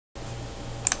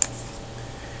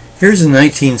Here's a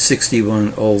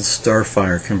 1961 old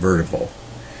Starfire Convertible.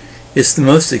 It's the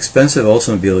most expensive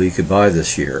Oldsmobile you could buy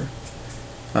this year.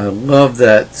 I love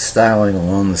that styling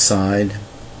along the side.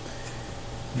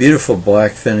 Beautiful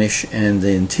black finish, and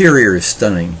the interior is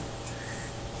stunning.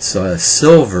 It's a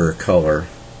silver color.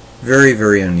 Very,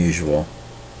 very unusual.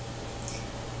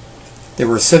 There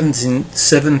were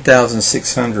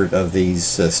 7,600 of these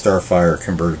Starfire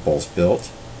Convertibles built.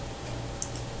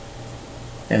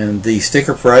 And the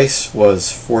sticker price was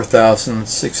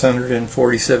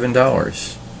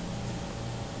 $4,647.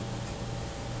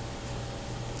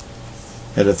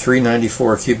 Had a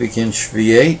 394 cubic inch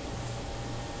V8.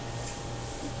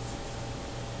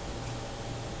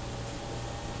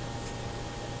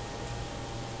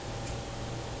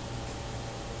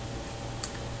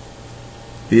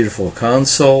 Beautiful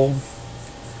console.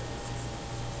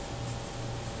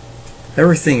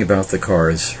 Everything about the car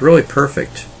is really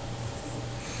perfect.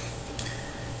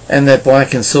 And that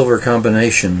black and silver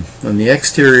combination on the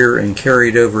exterior and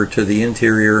carried over to the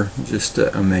interior, just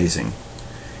amazing.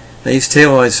 These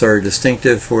taillights are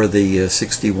distinctive for the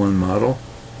 61 model.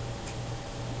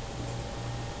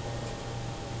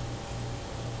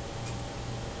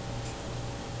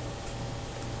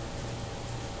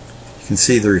 You can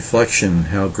see the reflection,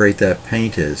 how great that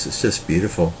paint is. It's just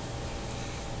beautiful.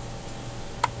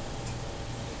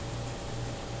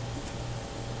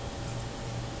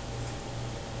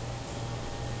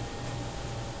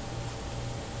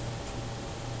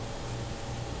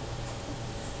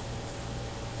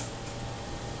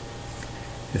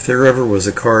 If there ever was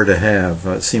a car to have,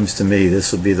 it seems to me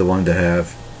this would be the one to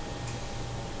have.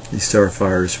 These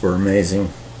Starfires were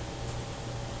amazing.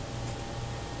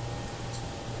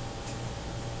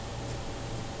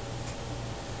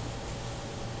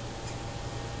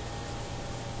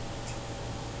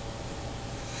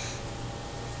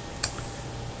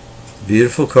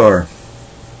 Beautiful car.